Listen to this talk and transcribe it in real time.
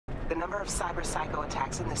The number of cyber psycho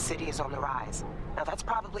attacks in the city is on the rise. Now that's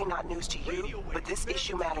probably not news to you, but this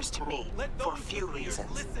issue matters to me for a few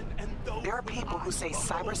reasons. There are people who say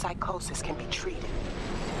cyber psychosis can be treated.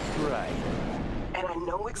 Right. And I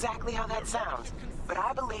know exactly how that sounds, but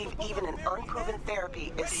I believe even an unproven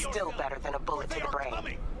therapy is still better than a bullet to the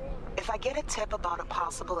brain. If I get a tip about a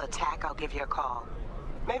possible attack, I'll give you a call.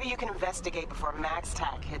 Maybe you can investigate before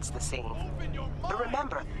MaxTac hits the scene. But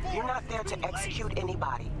remember, you're not there to execute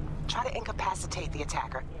anybody. Try to incapacitate the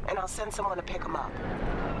attacker, and I'll send someone to pick him up.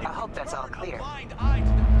 I hope that's all clear.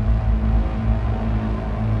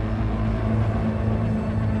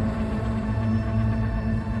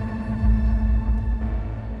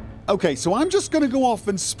 Okay, so I'm just going to go off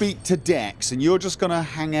and speak to Dex, and you're just going to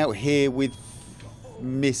hang out here with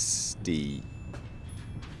Misty.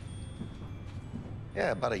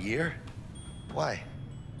 Yeah, about a year. Why?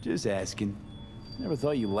 Just asking. Never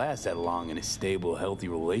thought you'd last that long in a stable, healthy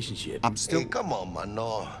relationship. I'm still... Hey, come on,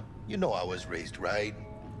 Mano. You know I was raised right.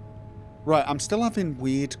 Right, I'm still having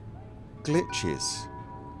weird glitches.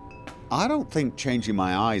 I don't think changing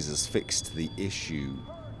my eyes has fixed the issue.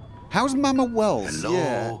 How's Mama Wells? Hello?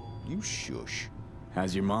 Yeah. You shush.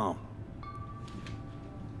 How's your mom?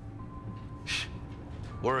 Shh.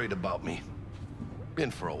 Worried about me.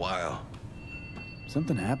 Been for a while.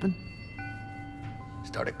 Something happened?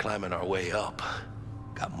 Started climbing our way up.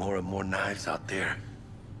 Got more and more knives out there,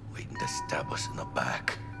 waiting to stab us in the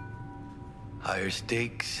back. Higher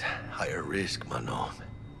stakes, higher risk, Mano.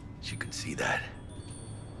 You can see that.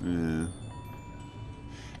 Yeah.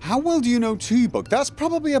 How well do you know T-Bug? That's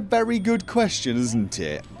probably a very good question, isn't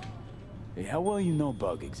it? Hey, how well you know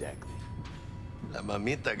Bug exactly? La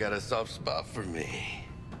mamita got a soft spot for me.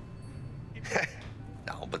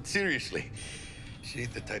 No, but seriously, she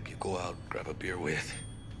ain't the type you go out and grab a beer with.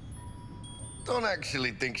 Don't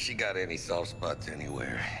actually think she got any soft spots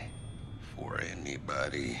anywhere. For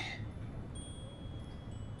anybody.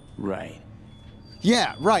 Right.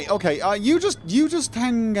 Yeah, right, okay. You just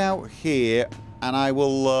hang out here, and I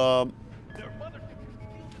will,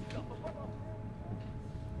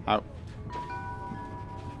 Oh.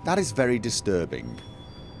 That is very disturbing.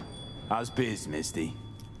 How's biz, Misty?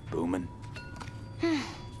 Booming?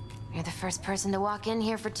 You're the first person to walk in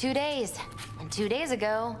here for 2 days. And 2 days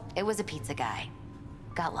ago, it was a pizza guy.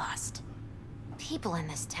 Got lost. People in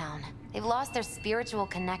this town, they've lost their spiritual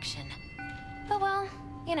connection. But well,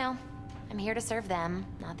 you know, I'm here to serve them,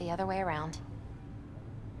 not the other way around.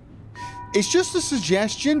 It's just a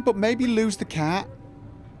suggestion, but maybe lose the cat.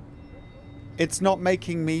 It's not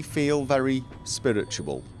making me feel very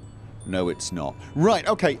spiritual. No, it's not. Right,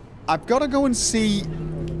 okay. I've got to go and see...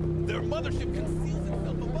 Their mothership conceals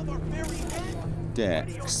itself above our very head.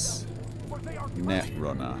 Dex.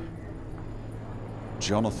 Netrunner.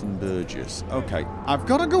 Jonathan Burgess. Okay. I've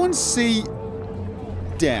got to go and see...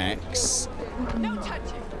 Dex. No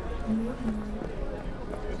touching.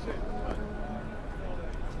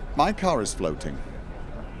 My car is floating.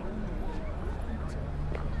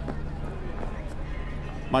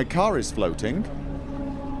 My car is floating.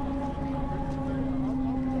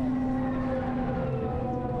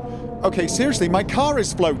 Okay, seriously, my car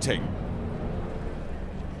is floating.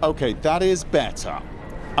 Okay, that is better.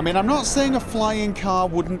 I mean, I'm not saying a flying car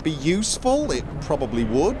wouldn't be useful. It probably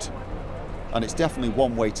would. And it's definitely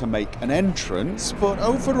one way to make an entrance. But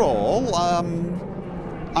overall,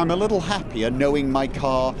 I'm a little happier knowing my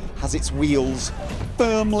car has its wheels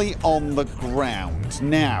firmly on the ground.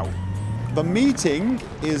 Now, the meeting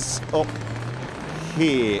is up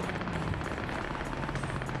here.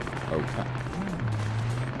 Okay.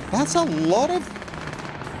 That's a lot of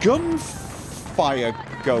gunfire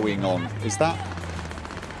going on. Is that...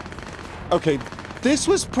 Okay, this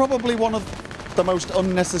was probably one of the most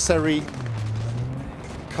unnecessary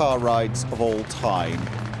car rides of all time.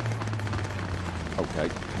 Okay,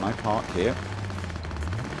 can I park here?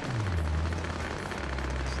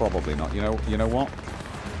 Probably not. You know what?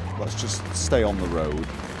 Let's just stay on the road.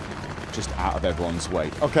 Just out of everyone's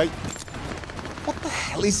way. Okay. What the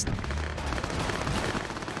hell is...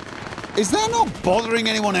 Is that not bothering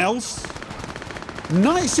anyone else?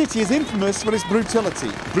 Night City is infamous for its brutality.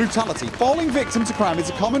 Falling victim to crime is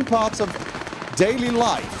a common part of daily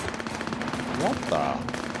life. What the...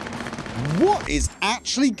 What is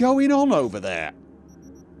actually going on over there?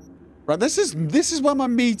 Right, this is where my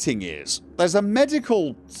meeting is. There's a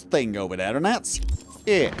medical thing over there, and that's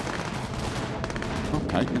it.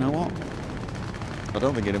 Okay, you know what? I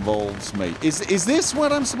don't think it involves me. Is this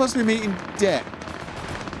where I'm supposed to be meeting Dex?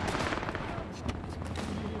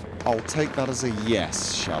 I'll take that as a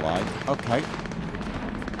yes, shall I? Okay.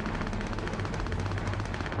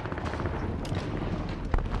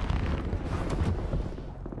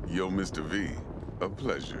 Yo, Mr. V, a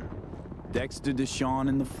pleasure. Dexter DeShawn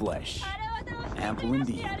in the flesh. Ample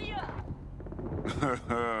indeed.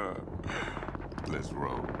 Let's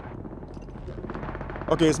roll.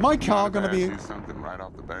 Okay, is my car gonna Mind be... if I ask you something right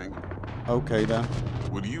off the bank? Okay, then.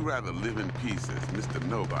 Would you rather live in peace as Mr.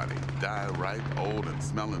 Nobody, die ripe, old, and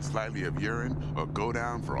smelling slightly of urine, or go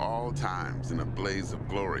down for all times in a blaze of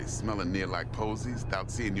glory, smelling near like posies,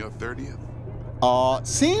 without seeing your 30th?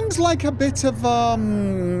 Seems like a bit of,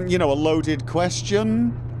 you know, a loaded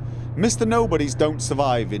question. Mr. Nobodies don't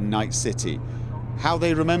survive in Night City. How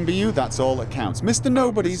they remember you, that's all that counts. Mr.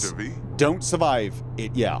 Nobodies Mr. V? don't survive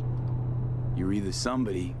it, yeah. You're either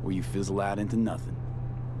somebody or you fizzle out into nothing.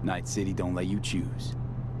 Night City don't let you choose.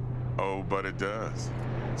 Oh, but it does.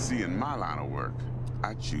 See, in my line of work,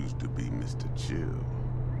 I choose to be Mr. Chill.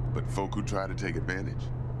 But folk who try to take advantage,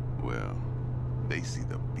 well, they see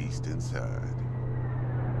the beast inside.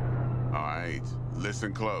 All right,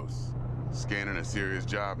 listen close. Scanning a serious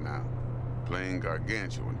job now. Playing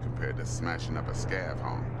gargantuan compared to smashing up a scav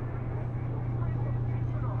home.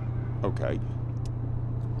 Okay.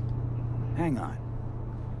 Hang on.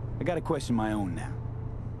 I got a question of my own now.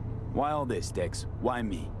 Why all this, Dex? Why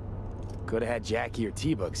me? Could have had Jackie or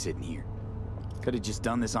T-Bug sitting here. Could have just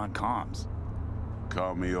done this on comms.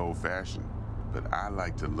 Call me old-fashioned, but I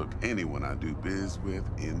like to look anyone I do biz with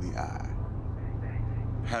in the eye.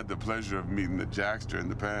 Had the pleasure of meeting the Jackster in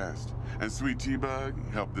the past, and Sweet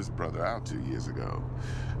T-Bug helped this brother out 2 years ago.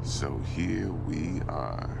 So here we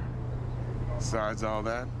are. Besides all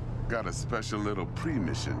that, got a special little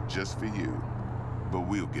pre-mission just for you. But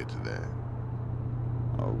we'll get to that.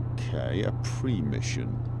 Okay, a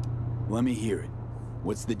pre-mission. Let me hear it.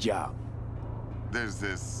 What's the job? There's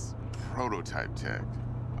this prototype tech,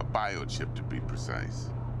 a biochip to be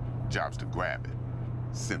precise. Job's to grab it.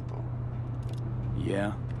 Simple.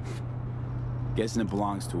 Yeah? Guessing it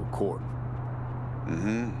belongs to a corp.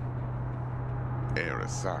 Mm-hmm.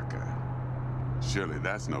 Arasaka. Surely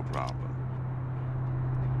that's no problem.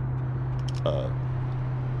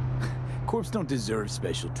 Corps don't deserve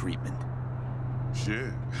special treatment.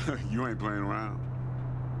 Shit, you ain't playing around.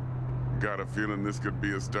 Got a feeling this could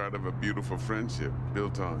be a start of a beautiful friendship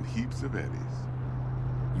built on heaps of eddies.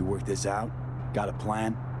 You work this out? Got a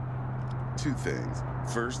plan? Two things.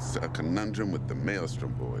 First, a conundrum with the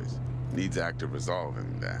Maelstrom boys. Needs active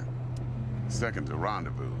resolving that. Second, a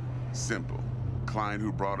rendezvous. Simple. Client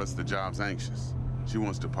who brought us the job's anxious. She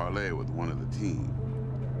wants to parlay with one of the team.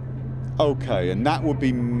 Okay, and that would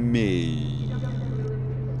be me.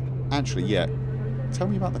 Actually, yeah. Tell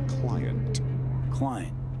me about the client.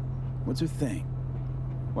 Client? What's her thing?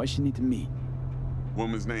 Why she need to meet?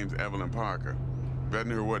 Woman's name's Evelyn Parker.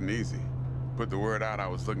 Vetting her wasn't easy. Put the word out I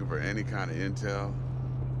was looking for any kind of intel.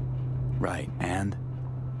 Right, and?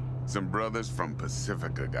 Some brothers from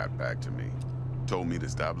Pacifica got back to me. Told me to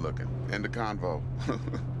stop looking. End of convo.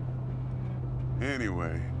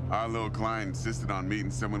 Anyway, our little client insisted on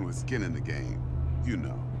meeting someone with skin in the game. You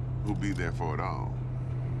know, who'll be there for it all.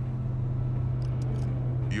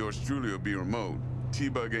 Yours truly will be remote.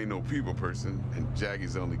 T-Bug ain't no people person, and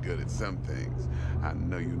Jackie's only good at some things. I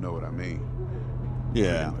know you know what I mean.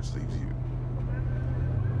 Yeah. Pretty much leaves you.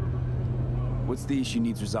 What's the issue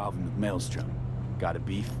needs resolving with Maelstrom? Got a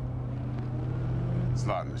beef?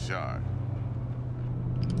 Slotting the shard.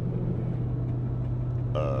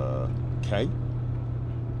 Okay.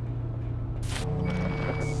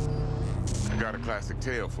 Got a classic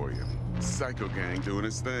tale for you. Psycho gang doing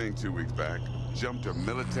its thing 2 weeks back. Jumped a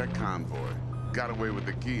Militech convoy. Got away with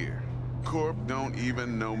the gear. Corp don't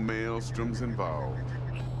even know Maelstrom's involved.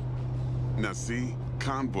 Now see,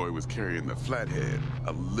 convoy was carrying the Flathead,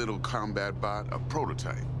 a little combat bot, a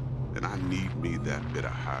prototype. And I need me that bit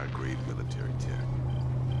of high-grade military tech.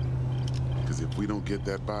 Because if we don't get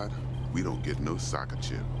that bot, we don't get no soccer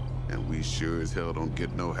chip. And we sure as hell don't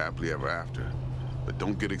get no happily ever after. But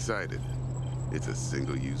don't get excited. It's a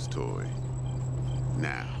single-use toy.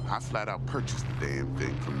 Now, I flat out purchased the damn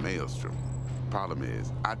thing from Maelstrom. Problem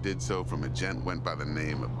is, I did so from a gent went by the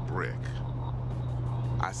name of Brick.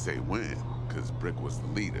 I say when, because Brick was the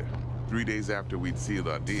leader. 3 days after we'd sealed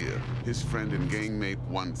our deal, his friend and gangmate,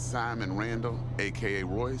 one Simon Randall, aka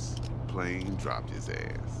Royce, plain dropped his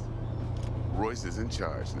ass. Royce is in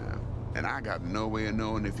charge now, and I got no way of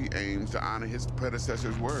knowing if he aims to honor his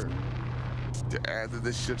predecessor's word. To add to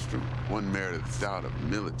this shitstorm, one Meredith Stout of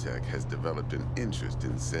Militech has developed an interest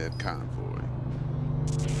in said convoy.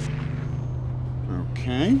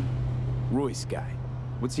 Okay. Royce guy.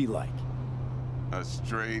 What's he like? A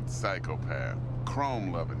straight psychopath,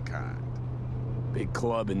 chrome-loving kind. Big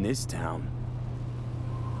club in this town.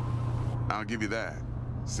 I'll give you that.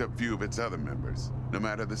 except few of its other members, no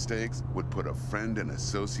matter the stakes, would put a friend and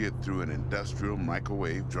associate through an industrial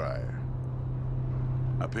microwave dryer.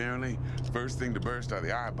 Apparently, first thing to burst are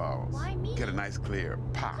the eyeballs. Why me? Get a nice clear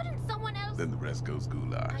pop. Couldn't someone else? Then the rest goes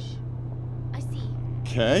goulash. I see.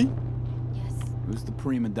 Okay. Yes, Who's the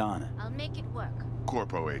prima donna? I'll make it work.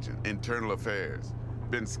 Corpo agent, internal affairs.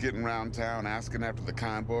 Been skidding around town asking after the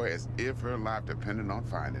convoy as if her life depended on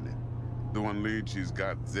finding it. The one lead she's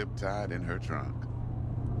got zip-tied in her trunk.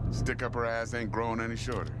 Stick up her ass ain't growing any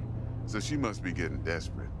shorter, so she must be getting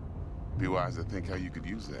desperate. Be wise to think how you could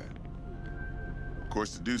use that. Of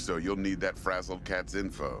course, to do so, you'll need that frazzled cat's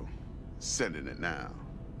info. Sending it now.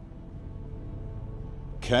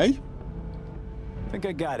 Okay. I think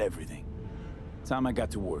I got everything. Time I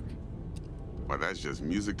got to work. Well, that's just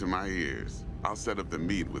music to my ears. I'll set up the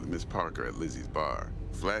meet with Miss Parker at Lizzie's bar.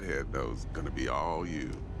 Flathead, though's gonna be all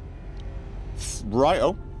you.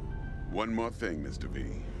 Righto. One more thing, Mr.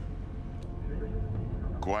 V.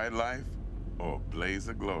 Quiet life or blaze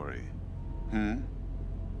of glory?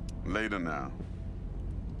 Later now.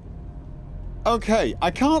 Okay,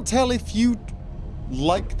 I can't tell if you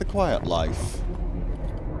like the quiet life.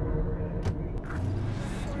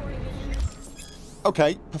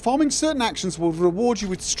 Okay, performing certain actions will reward you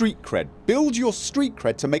with street cred. Build your street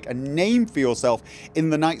cred to make a name for yourself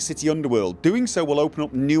in the Night City underworld. Doing so will open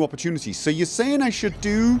up new opportunities. So you're saying I should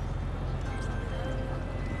do...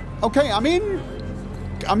 Okay, I'm in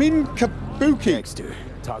Kabuki. Dexter,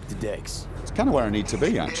 talk to Dex. It's kind of where I need to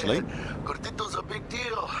be, actually. Gordito's a big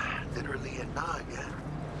deal. Literally a nine, yeah?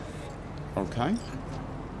 Okay.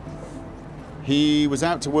 He was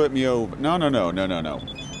out to work me over. No.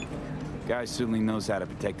 Guy certainly knows how to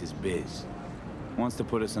protect his biz. Wants to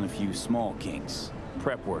put us on a few small kinks.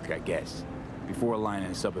 Prep work, I guess. Before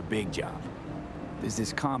lining us up a big job. There's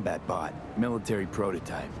this combat bot, military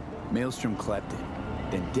prototype. Maelstrom clept it.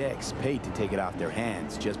 Then Dex paid to take it off their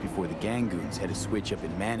hands just before the Gangoons had a switch up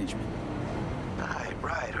in management.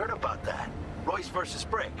 Right. Heard about that. Royce versus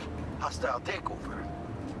Brick. Hostile takeover.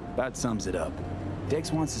 That sums it up.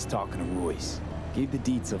 Dex wants us talking to Royce. Gave the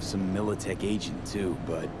deets of some Militech agent too,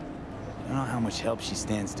 but I don't know how much help she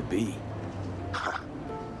stands to be.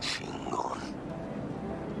 Chingon.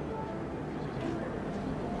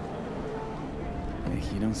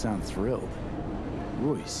 Hey, you don't sound thrilled.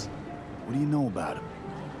 Royce, what do you know about him?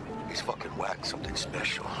 He's fucking whacked something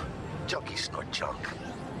special. Junkies snort junk.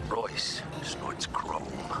 Royce snorts chrome.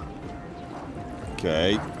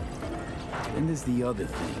 Okay. Then there's the other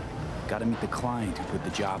thing. Gotta meet the client who put the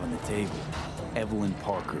job on the table. Evelyn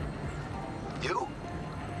Parker. You?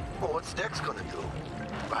 Well, what's Dex gonna do?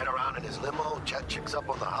 Ride around in his limo, chat chicks up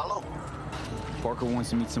on the hollow? Parker wants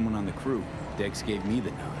to meet someone on the crew. Dex gave me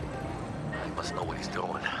the nod. He must know what he's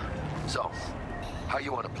doing. So, how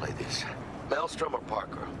you want to play this? Maelstrom or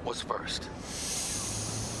Parker? What's first?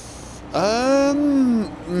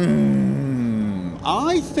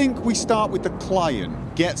 I think we start with the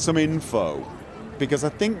client, get some info. Because I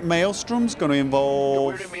think Maelstrom's going to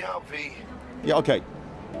involve... You're weirding me out, V. Yeah, okay.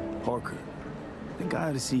 Parker. I think I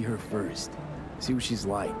ought to see her first. See what she's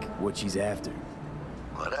like, what she's after.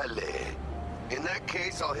 Orale. In that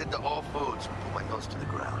case, I'll hit the all foods, put my nose to the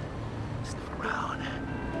ground. Sniff around.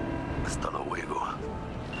 Hasta luego.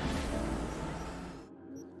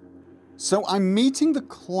 So I'm meeting the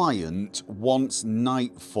client once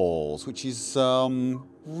night falls, which is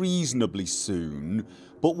reasonably soon,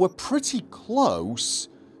 but we're pretty close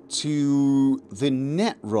to the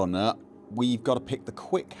netrunner we've got to pick the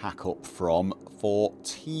quick hack up from for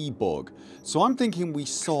T-Bug. So I'm thinking we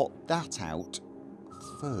sort that out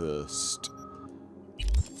first.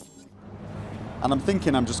 And I'm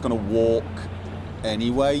thinking I'm just going to walk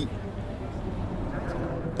anyway.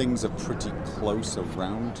 Things are pretty close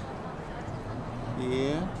around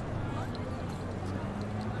here.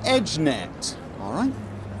 EdgeNet. All right.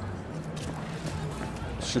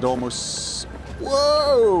 Should almost...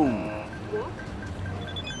 Whoa!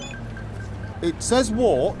 It says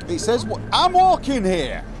walk. It says walk. I'm walking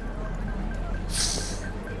here.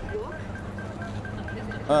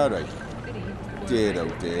 All right. Dear, oh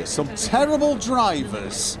dear. Some terrible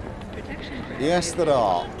drivers. Yes, there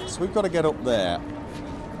are. So we've got to get up there.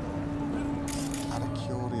 Out of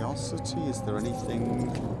curiosity, is there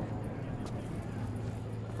anything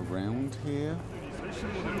around here?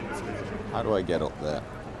 How do I get up there?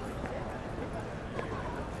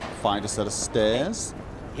 Find a set of stairs.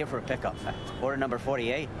 Here for a pickup. Order number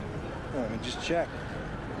 48. Let me just check.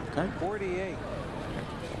 Okay. 48.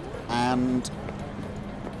 And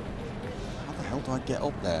how the hell do I get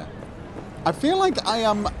up there? I feel like I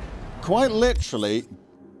am quite literally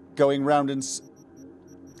going round in...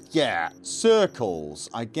 Yeah, circles.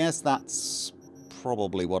 I guess that's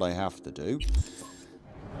probably what I have to do.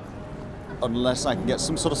 Unless I can get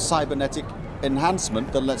some sort of cybernetic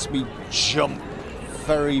enhancement that lets me jump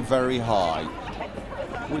very, very high.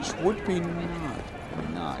 Which would be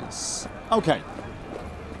nice. Okay.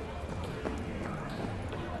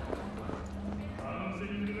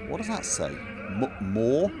 What does that say?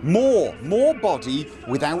 More body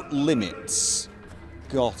without limits.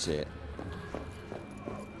 Got it.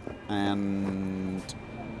 And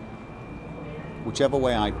whichever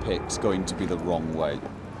way I pick's going to be the wrong way.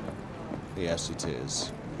 Yes, it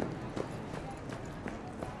is.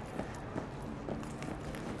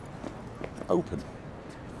 Open.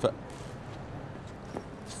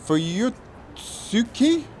 For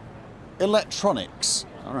Yutsuki Electronics.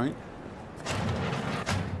 All right.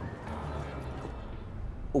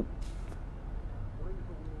 Oh.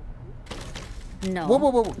 No,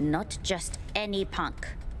 whoa. Not just any punk.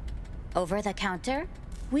 Over the counter,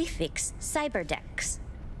 we fix cyber decks.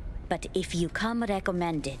 But if you come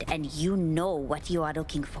recommended and you know what you are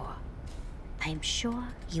looking for, I'm sure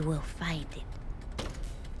you will find it.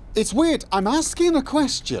 It's weird. I'm asking a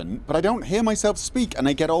question, but I don't hear myself speak and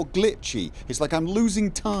I get all glitchy. It's like I'm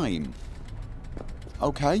losing time.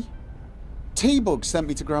 Okay. T-Bug sent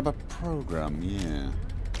me to grab a program, yeah.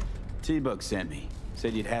 T-Bug sent me.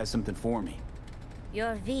 Said you'd have something for me.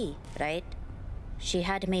 You're V, right? She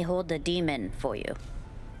had me hold the demon for you.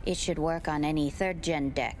 It should work on any 3rd-gen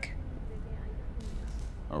deck.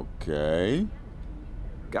 Okay.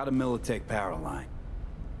 Got a Militech power line.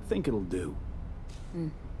 Think it'll do.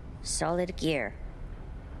 Solid gear.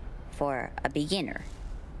 For a beginner.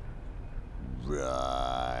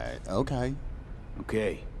 Right. Okay.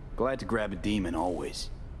 Okay. Glad to grab a demon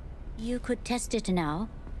always. You could test it now.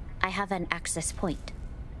 I have an access point.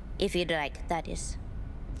 If you'd like, that is.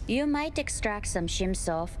 You might extract some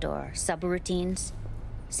shimsoft or subroutines.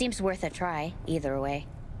 Seems worth a try, either way.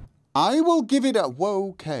 I will give it a... Whoa,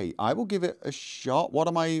 okay. I will give it a shot. What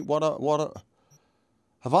am I...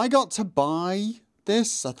 Have I got to buy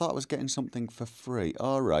this? I thought I was getting something for free.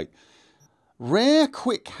 All right. Rare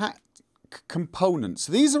quick hack components.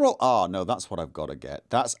 These are all... Oh, no, that's what I've got to get.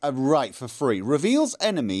 That's right, for free. Reveals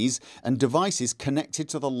enemies and devices connected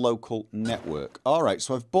to the local network. All right,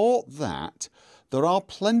 so I've bought that. There are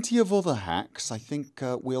plenty of other hacks. I think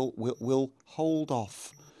we'll hold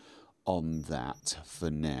off on that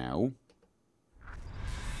for now.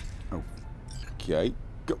 Okay.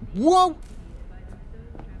 Whoa!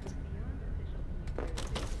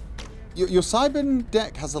 Your Cyber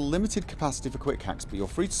deck has a limited capacity for quick hacks, but you're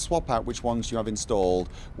free to swap out which ones you have installed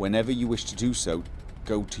whenever you wish to do so.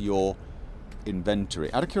 Go to your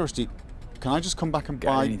inventory. Out of curiosity, can I just come back and buy...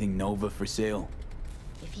 Got anything Nova for sale?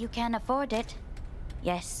 If you can afford it,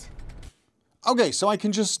 yes. Okay, so I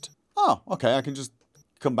can just... Oh, okay, I can just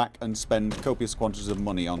come back and spend copious quantities of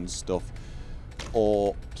money on stuff.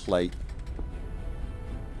 Or play...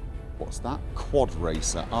 What's that? Quad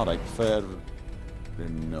Racer. Alright, fair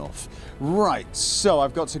enough. Right, so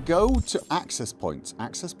I've got to go to access points.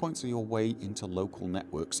 Access points are your way into local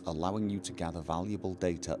networks, allowing you to gather valuable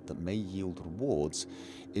data that may yield rewards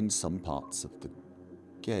in some parts of the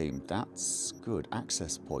game. That's good.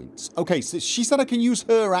 Access points. Okay, so she said I can use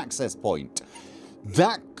her access point.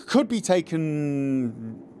 That could be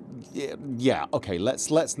taken... Yeah, okay, let's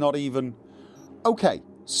not even... Okay,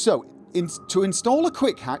 so... to install a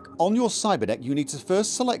quick hack on your Cyberdeck, you need to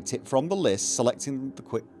first select it from the list. Selecting the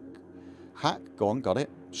quick hack, go on, got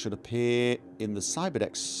it, should appear in the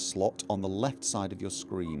Cyberdeck slot on the left side of your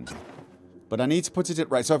screen. But I need to put it in...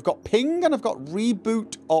 Right, so I've got ping and I've got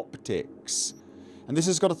reboot optics. And this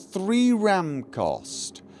has got a 3 RAM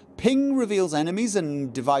cost. Ping reveals enemies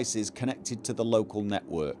and devices connected to the local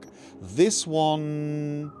network. This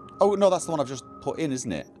one... Oh, no, that's the one I've just put in,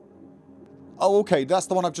 isn't it? Oh, okay, that's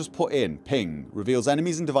the one I've just put in. Ping. Reveals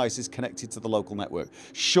enemies and devices connected to the local network.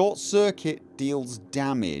 Short circuit deals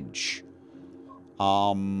damage.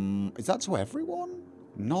 Is that to everyone?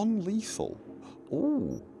 Non-lethal.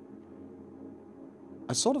 Ooh.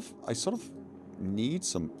 I sort of need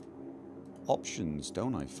some options,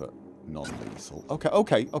 don't I, for non-lethal?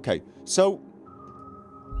 Okay. So...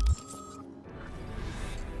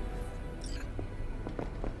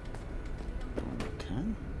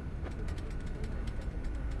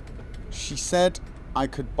 She said I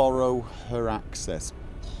could borrow her access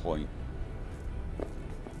point.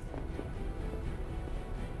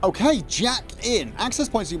 Okay, jack in. Access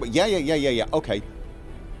points. Yeah. Okay.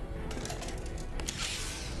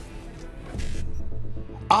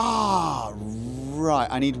 Ah, right.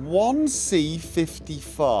 I need 1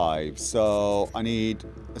 C55. So I need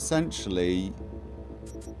essentially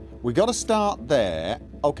We got to start there.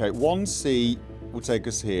 Okay, 1C will take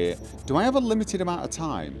us here. Do I have a limited amount of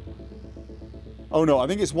time? Oh no, I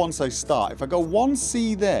think it's once I start. If I go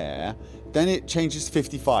 1C there, then it changes to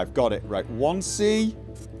 55. Got it. Right, 1C,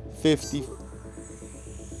 50.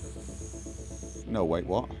 No, wait,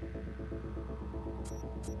 what?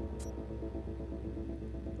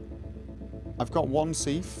 I've got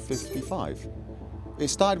 1C, 55. It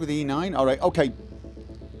started with E9. All right, okay.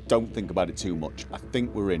 Don't think about it too much. I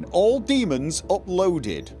think we're in. All demons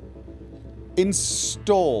uploaded.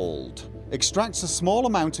 Installed. Extracts a small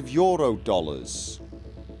amount of euro dollars.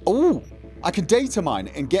 Oh, I can data mine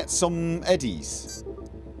and get some eddies.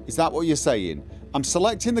 Is that what you're saying? I'm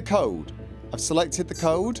selecting the code. I've selected the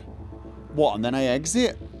code. What, and then I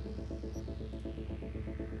exit?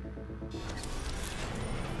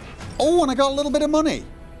 Oh, and I got a little bit of money.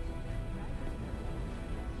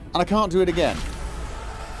 And I can't do it again.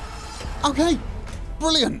 Okay,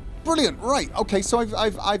 brilliant, brilliant. Right, okay, so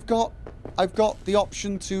I've got the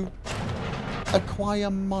option to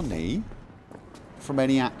acquire money from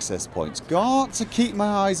any access points. Got to keep my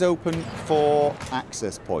eyes open for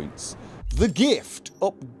access points. The gift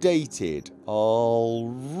updated. All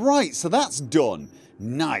right, so that's done.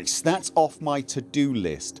 Nice, that's off my to-do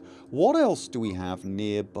list. What else do we have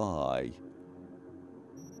nearby?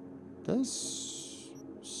 There's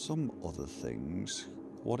some other things.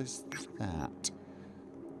 What is that?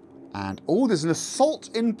 And oh, there's an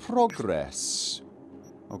assault in progress.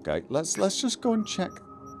 Okay, let's just go and check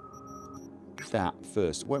that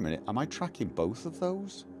first. Wait a minute, am I tracking both of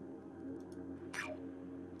those?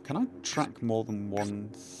 Can I track more than one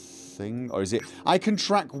thing? Or is it... I can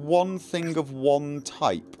track one thing of one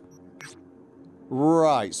type.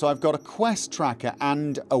 Right, so I've got a quest tracker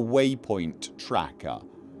and a waypoint tracker.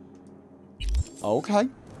 Okay.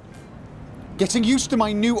 Getting used to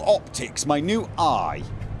my new optics, my new eye.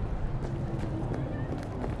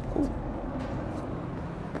 Ooh.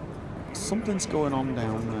 Something's going on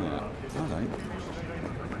down there. Alright.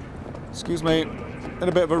 Excuse me. In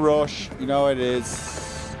a bit of a rush. You know it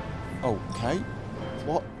is. Okay.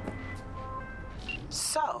 What?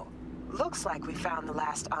 So, looks like we found the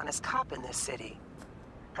last honest cop in this city.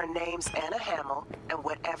 Her name's Anna Hamill, and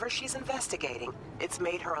whatever she's investigating, it's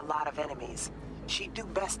made her a lot of enemies. She'd do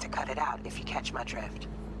best to cut it out, if you catch my drift.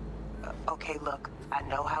 Okay, look, I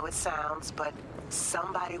know how it sounds, but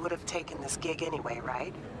somebody would have taken this gig anyway,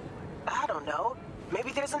 right? I don't know.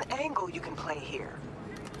 Maybe there's an angle you can play here.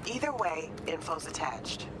 Either way, info's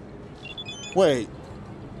attached. Wait.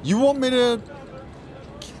 You want me to...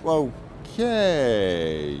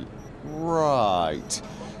 Okay. Right.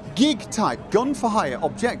 Gig type, gun for hire,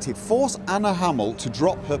 objective, force Anna Hamill to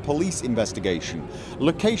drop her police investigation.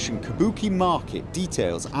 Location, Kabuki Market.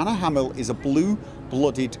 Details, Anna Hamill is a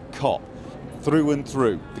blue-blooded cop. Through and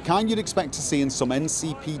through. The kind you'd expect to see in some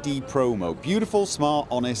NCPD promo. Beautiful, smart,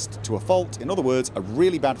 honest, to a fault. In other words, a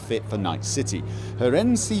really bad fit for Night City. Her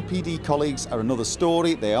NCPD colleagues are another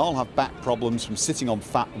story. They all have back problems from sitting on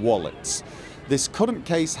fat wallets. This current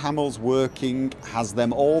case Hamill's working has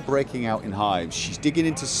them all breaking out in hives. She's digging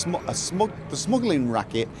into the smuggling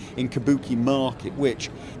racket in Kabuki Market,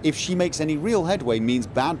 which, if she makes any real headway, means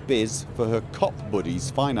bad biz for her cop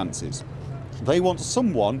buddies' finances. They want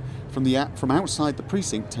someone from outside the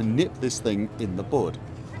precinct to nip this thing in the bud.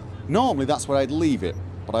 Normally that's where I'd leave it,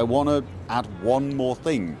 but I want to add one more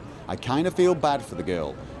thing. I kind of feel bad for the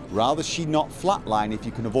girl. Rather she not flatline if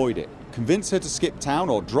you can avoid it. Convince her to skip town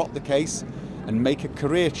or drop the case and make a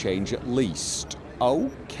career change at least.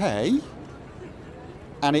 Okay.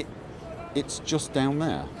 And it's just down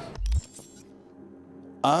there.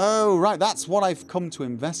 Oh, right, that's what I've come to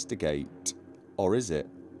investigate. Or is it?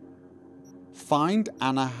 Find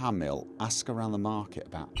Anna Hamill. Ask around the market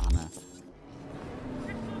about Anna.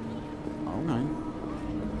 Oh, no.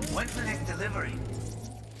 When's the next delivery?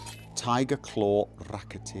 Tiger Claw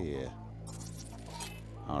Racketeer.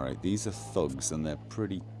 Alright, these are thugs and they're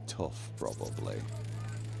pretty tough, probably.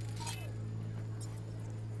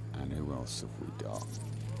 And who else have we got?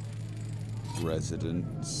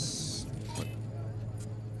 Residents.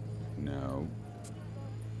 No.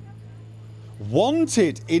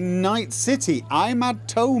 Wanted in Night City. Imad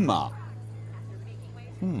Toma.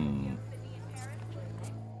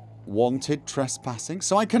 Wanted trespassing.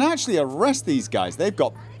 So I can actually arrest these guys. They've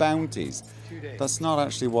got bounties. That's not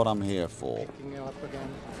actually what I'm here for.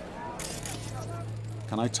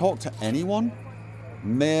 Can I talk to anyone?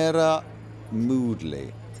 Mera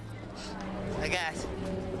Moodley. I guess.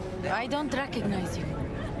 I don't recognize you.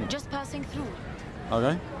 Just passing through.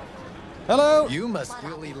 Okay. Hello. You must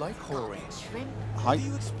really like horror. Hi.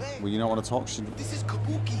 Well, you don't want to talk shit. This is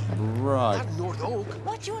Kabuki. Right. Not North Oak.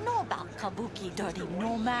 What you know about Kabuki, dirty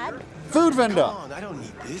nomad? Food vendor. Come on, I don't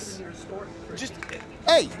need this. Just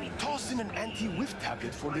Hey. toss in an anti-whiff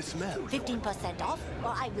tablet for the smell. 15% off,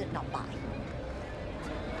 or I will not buy.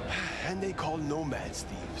 And they call Nomads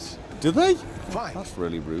thieves. Do they? Fine. That's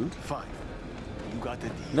really rude. Fine. You got the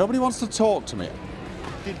deal. Nobody wants to talk to me.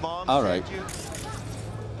 Did Mom All send right. you?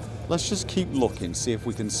 Let's just keep looking, see if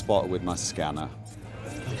we can spot it with my scanner.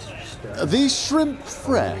 Are these shrimp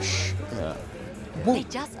fresh? Yeah. Whoa. They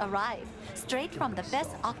just arrived, straight from the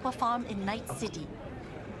best aqua farm in Night City.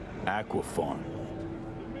 Aqua Farm.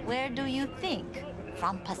 Where do you think?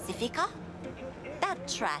 From Pacifica? That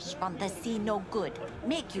trash from the sea no good.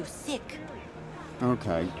 Make you sick.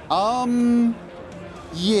 Okay.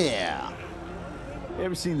 Yeah. You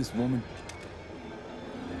ever seen this woman?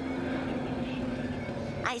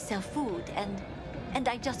 I sell food and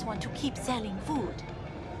I just want to keep selling food.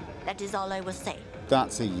 That is all I will say.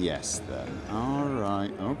 That's a yes then. All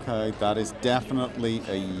right. Okay. That is definitely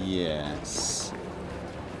a yes.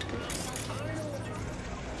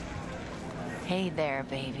 Hey there,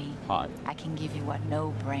 baby. Hi. I can give you what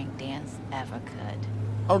no brain dance ever could.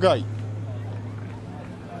 Okay.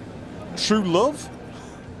 True love?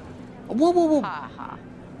 Whoa, whoa, whoa. Ha.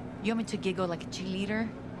 You want me to giggle like a cheerleader?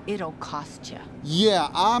 It'll cost you. Yeah,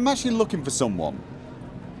 I'm actually looking for someone.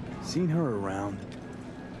 Seen her around?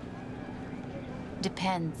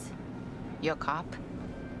 Depends. You a cop?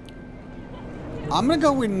 I'm gonna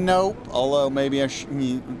go with nope, although maybe I should.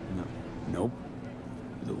 No. Nope.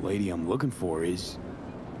 The lady I'm looking for is...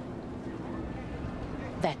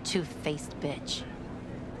 That tooth-faced bitch.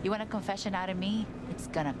 You want a confession out of me? It's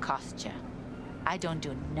gonna cost you. I don't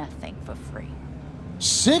do nothing for free.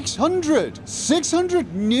 600!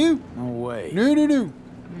 600 new? No way. No.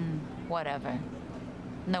 Whatever.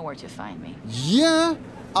 Know where to find me. Yeah.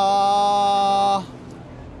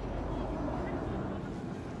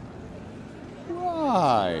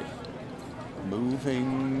 Right.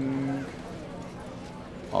 Moving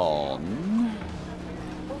on.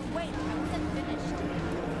 Wait, I wasn't finished.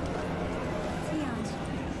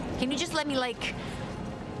 Can you just let me, like...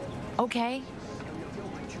 Okay?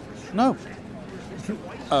 No.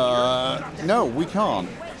 No, we can't.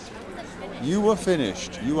 You were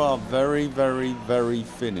finished. You are very, very, very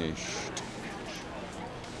finished.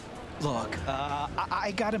 Look,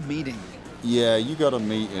 I got a meeting. Yeah, you got a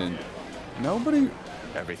meeting. Nobody...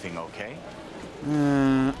 Everything okay?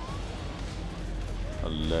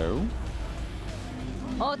 Hello?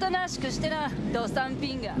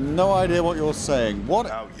 No idea what you're saying. What?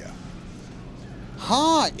 Oh, yeah.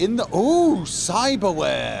 Hi, in the... Ooh,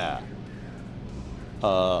 cyberware.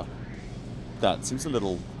 That seems a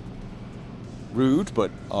little rude, but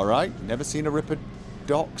alright. Never seen a Ripper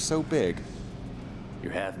dock so big.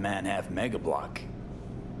 You're half man, half mega block.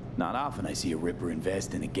 Not often I see a Ripper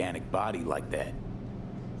invest in a organic body like that.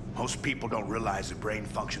 Most people don't realize the brain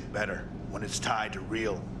functions better when it's tied to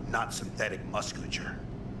real, not synthetic musculature.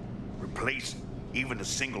 Replace even a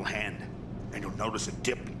single hand, and you'll notice a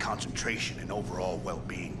dip in concentration and overall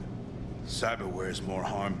well-being. Cyberware is more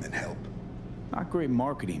harm than help. Not great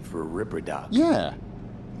marketing for a Ripper doc. Yeah.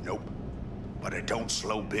 Nope. But it don't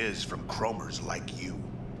slow biz from chromers like you.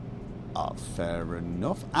 Fair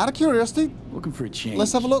enough. Out of curiosity, looking for a change.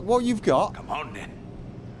 Let's have a look what you've got. Come on then.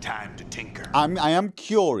 Time to tinker. I am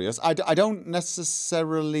curious. I don't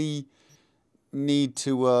necessarily need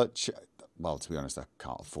to, well, to be honest, I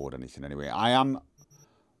can't afford anything anyway. I am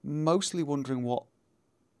mostly wondering what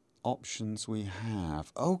options we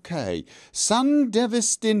have. Okay.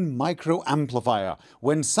 Sandevistin microamplifier.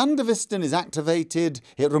 When Sandevistin is activated,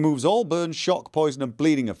 it removes all burn, shock, poison, and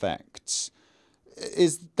bleeding effects.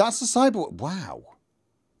 That's a cyber... Wow.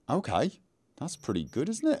 Okay. That's pretty good,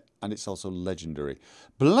 isn't it? And it's also legendary.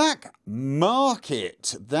 Black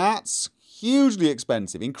Market. That's hugely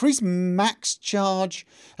expensive. Increase max charge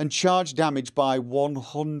and charge damage by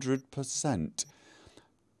 100%.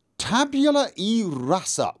 Tabula e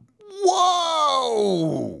rasa.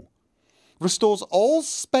 Whoa! Restores all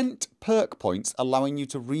spent perk points, allowing you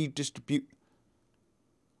to redistribute...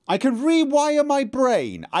 I can rewire my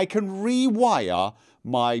brain. I can rewire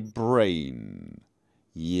my brain.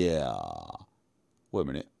 Yeah. Wait a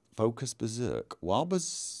minute. Focus Berserk. While Berserk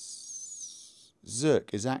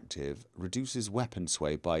is active, reduces weapon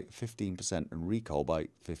sway by 15% and recoil by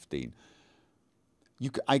 15%. You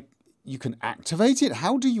can activate it?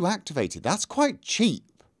 How do you activate it? That's quite cheap.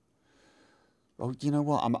 Oh, you know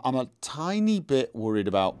what? I'm a tiny bit worried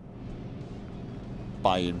about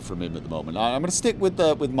buying from him at the moment. I'm going to stick with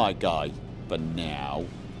my guy for now.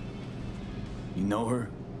 You know her?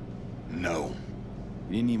 No.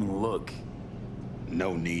 You didn't even look.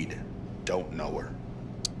 No need. Don't know her.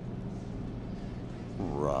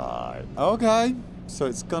 Right. Okay. So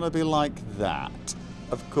it's gonna be like that.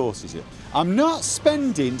 Of course it is. I'm not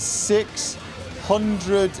spending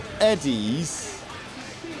 600 eddies.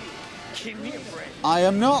 Give me a break. I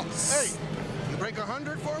am not. Hey, you break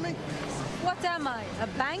 100 for me? What am I? A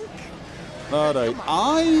bank? Alright.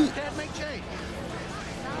 I. Can't make change.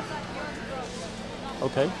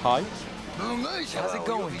 Okay. Hi. How's it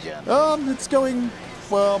going? It's going,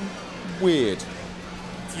 well, weird.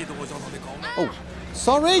 Oh,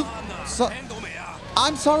 sorry.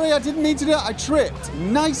 I'm sorry. I didn't mean to do that. I tripped.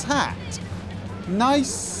 Nice hat.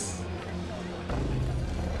 Nice.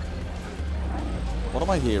 What am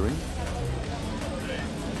I hearing?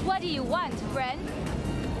 What do you want, friend?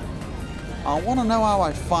 I want to know how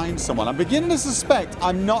I find someone. I'm beginning to suspect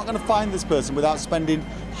I'm not going to find this person without spending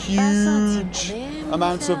huge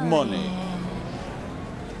amounts of money.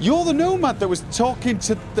 You're the Nomad that was talking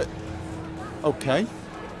to the... Okay.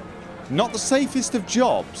 Not the safest of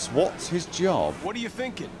jobs. What's his job? What are you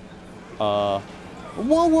thinking? Whoa,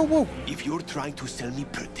 whoa, whoa. If you're trying to sell me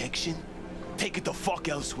protection, take it the fuck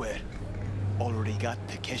elsewhere. Already got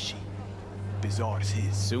Takeshi. Bizarre's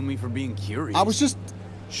his. Sue me for being curious. I was just...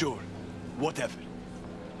 Sure. Whatever.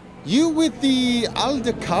 You with the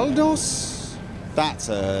Aldecaldos? That's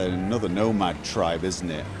another Nomad tribe, isn't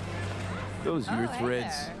it? Those your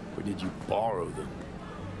threads, or did you borrow them?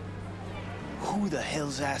 Who the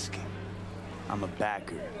hell's asking? I'm a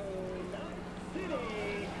backer.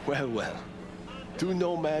 Well, well. Two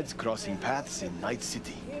nomads crossing paths in Night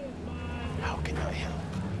City. How can I help?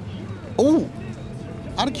 Oh!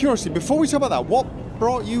 Out of curiosity, before we talk about that, what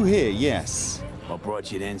brought you here? Yes. What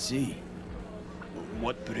brought you to NC?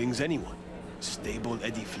 What brings anyone? Stable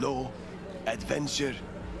Eddie Flow, adventure,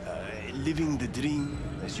 living the dream,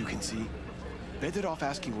 as you can see. Better off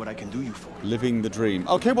asking what I can do you for. Living the dream.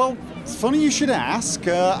 Okay, well, it's funny you should ask.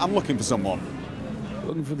 I'm looking for someone.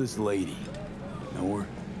 Looking for this lady. Know her?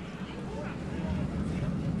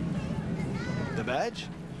 The badge?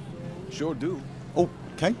 Sure do. Oh,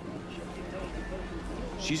 okay.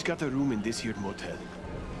 She's got a room in this here motel.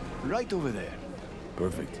 Right over there.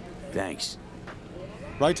 Perfect. Thanks.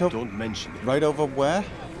 Right over... Don't mention it. Right over where?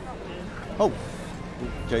 Oh.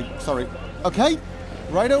 Okay, sorry. Okay.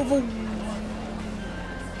 Right over...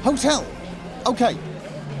 Hotel. Okay.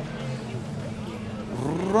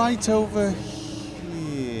 Right over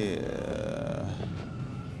here.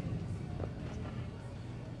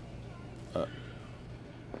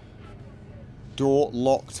 Door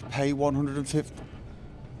locked. Pay 150.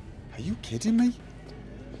 Are you kidding me?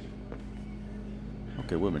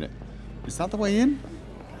 Okay, wait a minute. Is that the way in?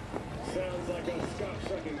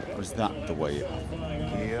 Or is that the way in?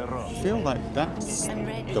 I feel like that's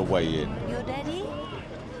the way in. You ready?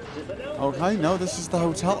 Okay, no, this is the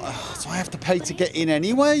hotel. Ugh, so I have to pay to get in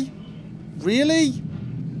anyway? Really?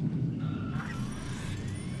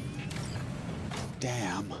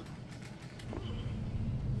 Damn.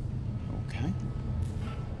 Okay.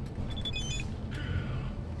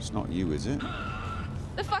 It's not you, is it?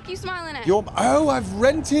 The fuck you smiling at? Oh, I've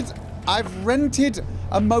rented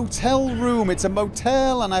a motel room. It's a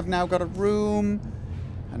motel, and I've now got a room.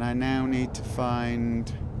 And I now need to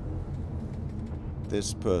find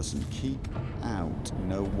this person. Keep out.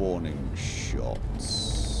 No warning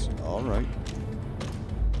shots. All right.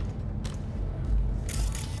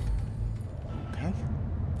 Okay.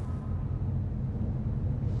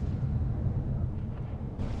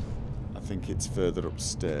 I think it's further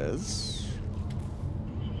upstairs.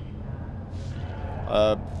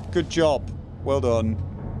 Good job. Well done.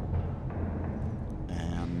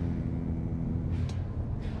 And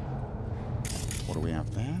what do we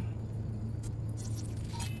have there?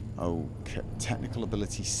 Okay, technical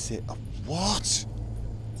ability sit up. What?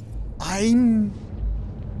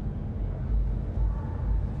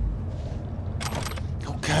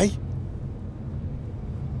 Okay.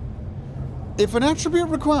 If an attribute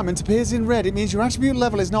requirement appears in red, it means your attribute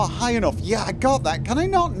level is not high enough. Yeah, I got that. Can I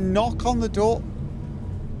not knock on the door?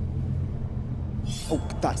 Oh,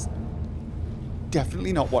 that's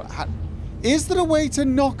definitely not what I... Is there a way to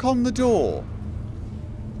knock on the door?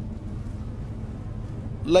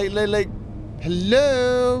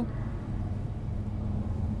 Hello?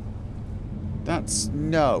 That's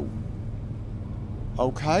no.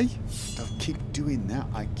 Okay. Don't keep doing that.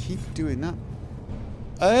 I keep doing that.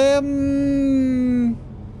 How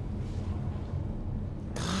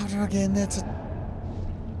do I get in there to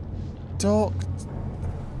talk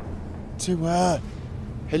to her?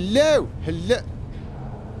 Hello? Hello?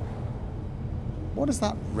 What is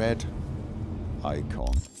that red?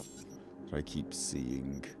 icon that I keep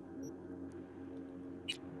seeing?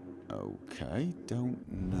 Okay, don't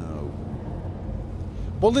know.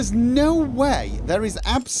 Well, there's no way. There is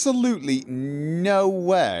absolutely no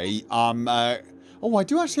way I'm... oh, I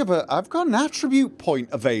do actually have I've got an attribute point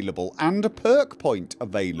available and a perk point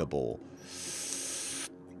available.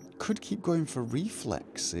 Could keep going for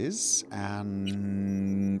reflexes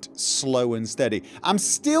and slow and steady. I'm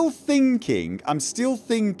still thinking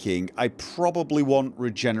I probably want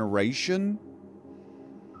regeneration.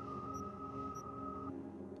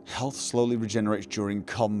 Health slowly regenerates during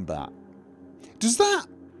combat. Does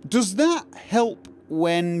that help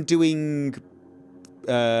when doing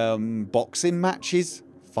boxing matches,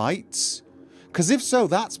 fights? Because if so,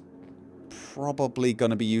 that's probably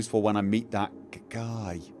going to be useful when I meet that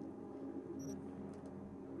guy.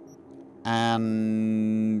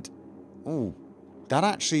 And oh, that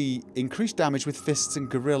actually increased damage with fists and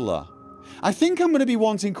gorilla. I think I'm going to be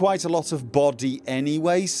wanting quite a lot of body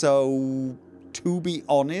anyway, so to be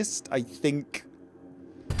honest, I think,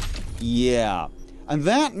 yeah. And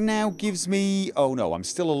that now gives me, oh no, I'm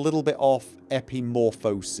still a little bit off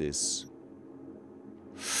epimorphosis.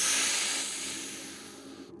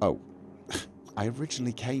 Oh, I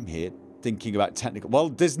originally came here thinking about technical... Well,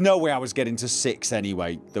 there's no way I was getting to 6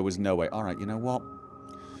 anyway. There was no way. All right, you know what?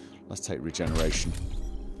 Let's take regeneration.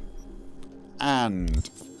 And...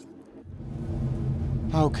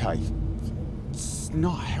 okay. It's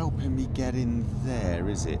not helping me get in there,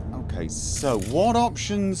 is it? Okay, so what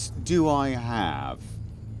options do I have?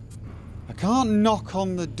 I can't knock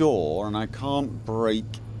on the door and I can't break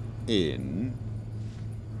in.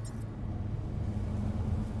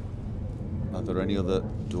 Are there any other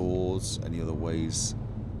doors, any other ways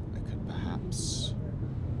I could perhaps...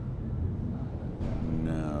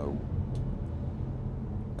 No.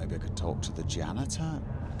 Maybe I could talk to the janitor,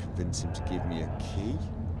 convince him to give me a key.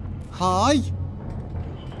 Hi!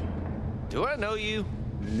 Do I know you?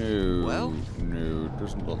 No. Well? No,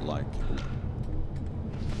 doesn't look like it.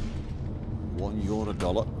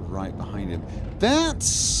 $1 right behind him.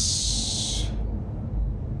 That's...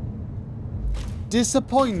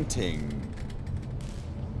 disappointing.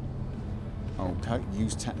 Okay,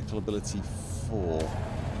 use technical ability 4.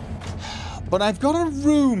 But I've got a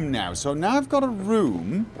room now, so now I've got a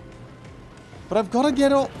room. But I've got to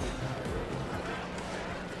get up.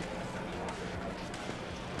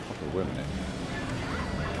 Okay, wait a minute.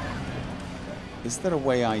 Is there a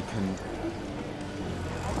way I can...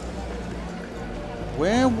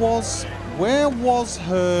 Where was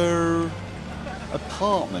her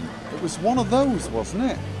apartment? It was one of those, wasn't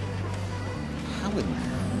it? How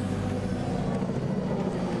in...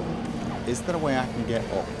 Is there a way I can get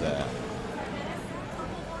up there?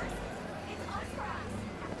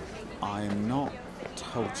 I'm not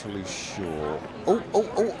totally sure. Oh, oh,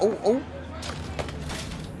 oh, oh, oh!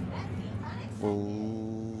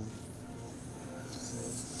 Well,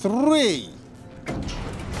 3!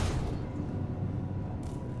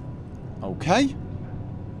 Okay.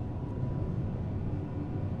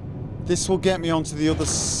 This will get me onto the other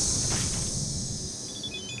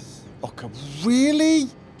okay, really?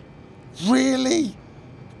 Really?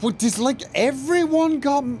 Well, does like everyone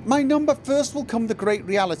got my number? First will come the great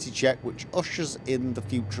reality check, which ushers in the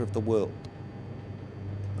future of the world.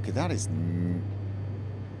 Okay, that is...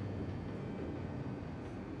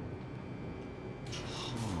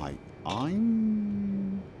 Hi,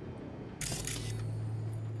 I'm...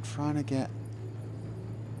 trying to get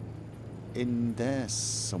in there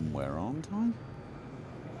somewhere, aren't I?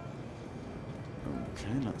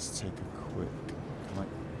 Okay, let's take a quick... Like,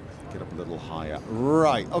 get up a little higher.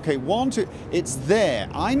 Right, okay, 1, 2... It's there.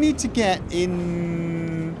 I need to get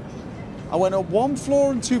in... I went up 1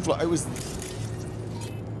 floor and 2 floors. It was...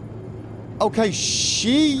 Okay,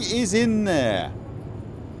 she is in there.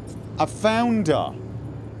 I found her.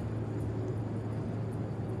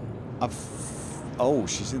 Oh,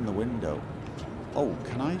 she's in the window. Oh,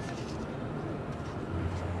 can I...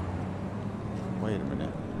 Wait a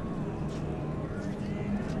minute.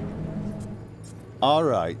 All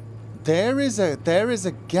right. There is a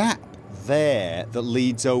gap there that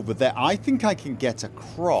leads over there. I think I can get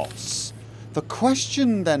across. The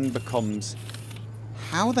question then becomes,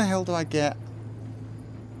 how the hell do I get...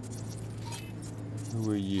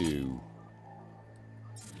 Who are you?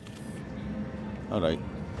 All right.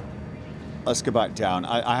 Let's go back down.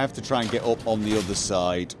 I have to try and get up on the other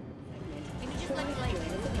side.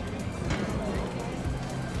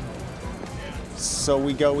 So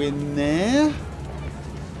we go in there.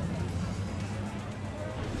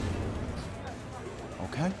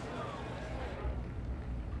 Okay.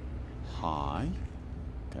 Hi.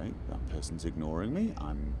 Okay, that person's ignoring me.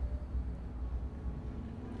 I'm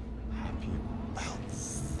happy about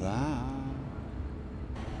that.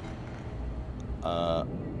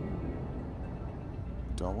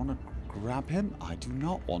 Do I want to grab him? I do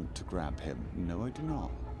not want to grab him. No, I do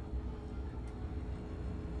not.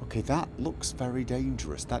 Okay, that looks very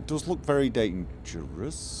dangerous. That does look very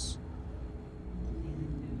dangerous.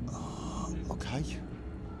 Okay.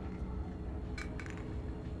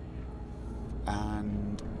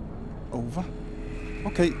 And over.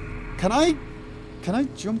 Okay, can I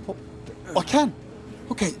jump up? Oh, I can.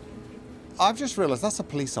 Okay, I've just realised that's a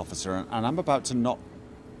police officer, and I'm about to not.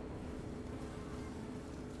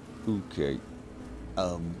 Okay.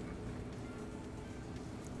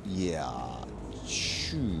 Yeah.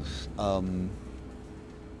 Phew.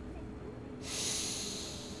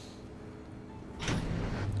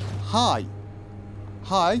 Hi.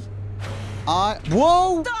 Hi.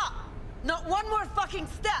 Whoa! Stop! Not one more fucking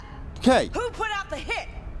step! Okay. Who put out the hit?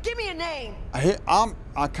 Give me a name!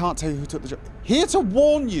 I can't tell you who took the job. Here to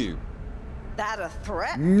warn you. That a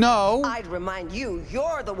threat? No. I'd remind you,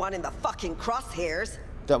 you're the one in the fucking crosshairs.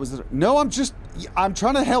 That was the... No, I'm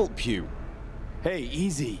trying to help you. Hey,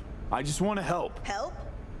 easy. I just want to help. Help?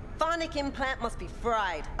 Phonic implant must be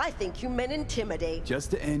fried. I think you meant intimidate.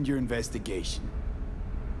 Just to end your investigation.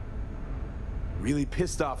 Really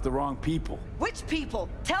pissed off the wrong people. Which people?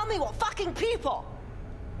 Tell me what fucking people!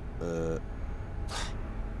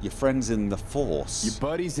 Your friends in the force. Your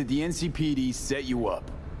buddies at the NCPD set you up.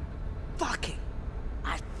 Fucking!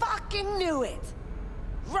 I fucking knew it!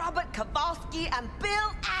 Robert Kowalski and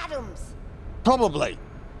Bill Adams! Probably.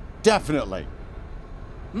 Definitely.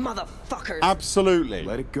 Motherfuckers! Absolutely.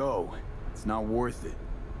 Let it go. It's not worth it.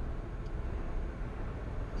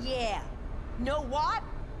 Yeah. Know what?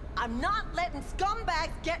 I'm not letting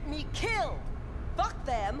scumbags get me killed! Fuck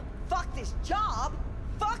them, fuck this job,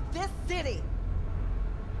 fuck this city!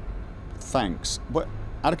 Thanks. What?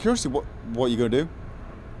 Out of curiosity, what are you gonna do?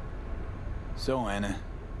 So, Anna,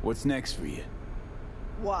 what's next for you?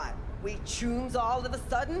 What? We chooms all of a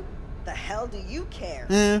sudden? The hell do you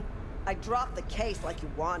care? I dropped the case like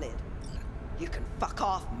you wanted. You can fuck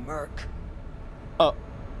off, Merc. Do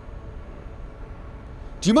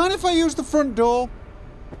you mind if I use the front door?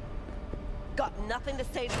 Got nothing to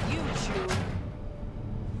say to you, Chew.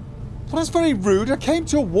 Well, that's very rude. I came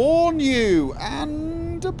to warn you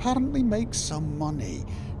and apparently make some money.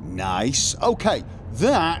 Nice. Okay,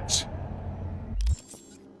 that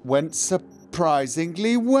went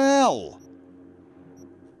surprisingly well.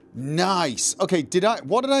 Nice. Okay,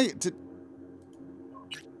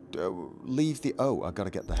 leave the... Oh, I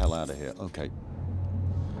gotta get the hell out of here. Okay.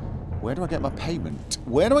 Where do I get my payment?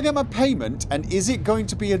 Where do I get my payment? And is it going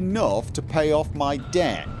to be enough to pay off my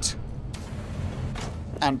debt?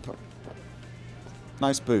 And...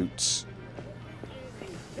 Nice boots.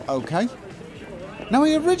 Okay. Now,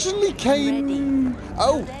 I originally came...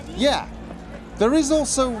 Oh, yeah. There is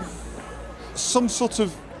also some sort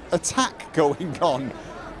of attack going on.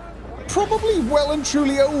 Probably well and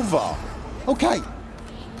truly over. Okay.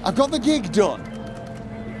 I've got the gig done.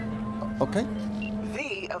 Okay.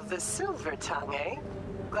 V of the silver tongue, eh?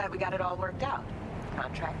 Glad we got it all worked out.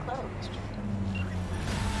 Contract closed.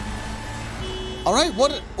 All right,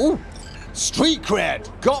 what... Ooh, street cred.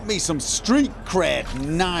 Got me some street cred.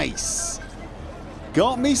 Nice.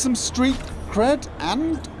 Got me some street cred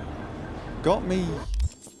and got me...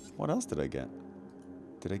 What else did I get?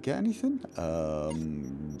 Did I get anything?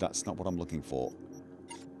 That's not what I'm looking for.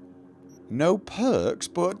 No perks,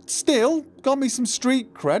 but still got me some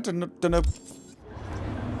street cred. And don't know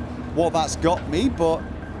what that's got me, but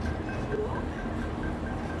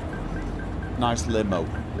nice limo.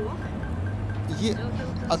 Yeah.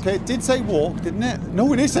 Okay, it did say walk, didn't it?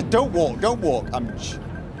 No, it said don't walk. Don't walk.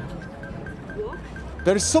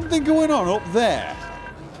 There is something going on up there.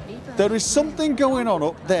 There is something going on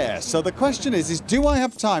up there. So the question is do I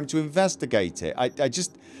have time to investigate it? I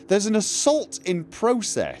just... There's an assault in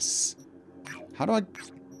process. How do I...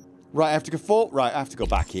 Right, I have to go forward. Right, I have to go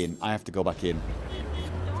back in. I have to go back in.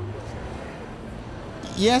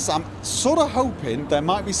 Yes, I'm sort of hoping there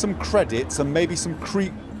might be some credits and maybe some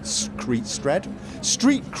street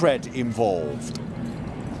cred involved.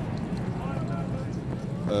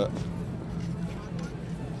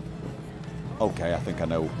 Okay, I think I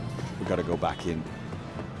know. We've got to go back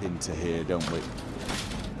into here, don't we?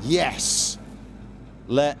 Yes!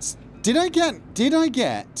 Let's... Did I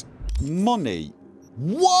get money?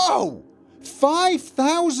 Whoa!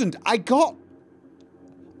 5,000! I got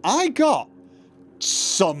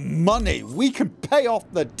some money. We can pay off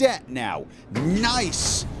the debt now.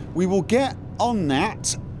 Nice! We will get on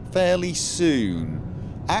that fairly soon.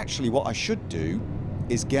 Actually, what I should do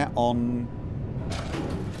is get on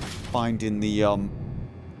finding the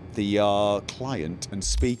client and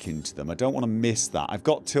speaking to them. I don't want to miss that. I've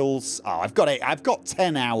got till... Oh, I've got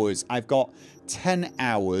 10 hours. I've got 10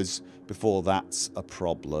 hours before that's a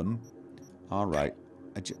problem. All right.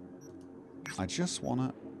 I just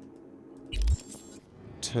want to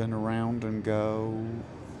turn around and go...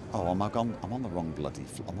 Oh, I'm on the wrong bloody...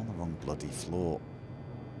 I'm on the wrong bloody floor.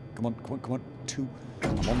 Come on, come on, come on.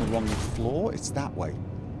 I'm on the wrong floor. It's that way.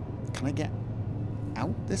 Can I get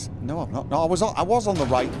out this? No, I'm not. No, I was on the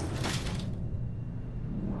right.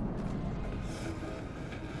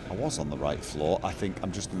 I was on the right floor. I think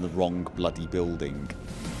I'm just in the wrong bloody building.